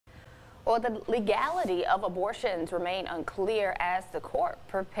Well, the legality of abortions remain unclear as the court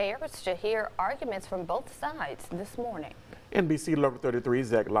prepares to hear arguments from both sides this morning. NBC Local 33's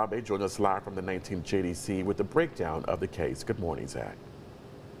Zach Labe joined us live from the 19th JDC with the breakdown of the case. Good morning, Zach.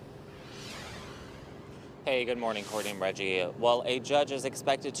 Hey, good morning, Courtney and Reggie. Well, a judge is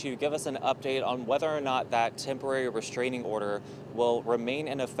expected to give us an update on whether or not that temporary restraining order will remain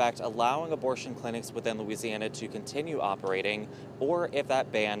in effect, allowing abortion clinics within Louisiana to continue operating, or if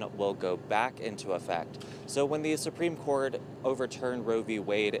that ban will go back into effect. So when the Supreme Court overturned Roe v.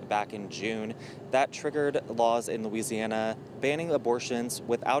 Wade back in June, that triggered laws in Louisiana banning abortions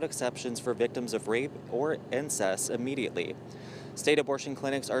without exceptions for victims of rape or incest immediately. State abortion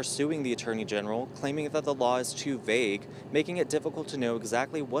clinics are suing the Attorney General, claiming that the law is too vague, making it difficult to know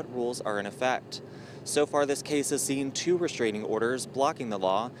exactly what rules are in effect. So far, this case has seen 2 restraining orders blocking the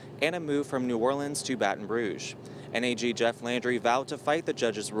law and a move from New Orleans to Baton Rouge. NAG Jeff Landry vowed to fight the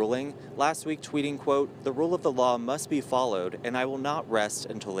judge's ruling, last week tweeting, quote, "The rule of the law must be followed, and I will not rest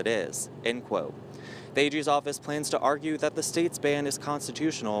until it is," end quote. The AG's office plans to argue that the state's ban is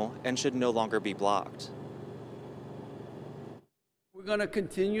constitutional and should no longer be blocked. We're going to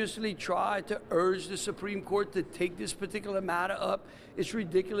continuously try to urge the Supreme Court to take this particular matter up. It's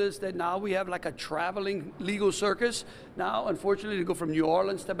ridiculous that now we have like a traveling legal circus. Now, unfortunately, to go from New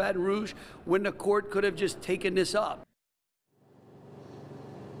Orleans to Baton Rouge when the court could have just taken this up.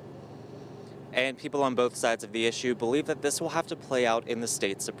 And people on both sides of the issue believe that this will have to play out in the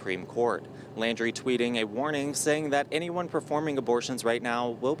state Supreme Court. Landry tweeting a warning saying that anyone performing abortions right now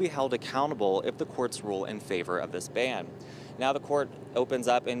will be held accountable if the courts rule in favor of this ban. Now the court opens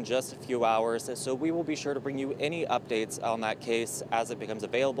up in just a few hours, so we will be sure to bring you any updates on that case as it becomes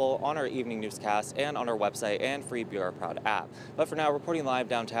available on our evening newscast and on our website and free Be Our Proud app. But for now, reporting live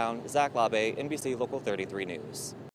downtown, Zach Labe, NBC Local 33 News.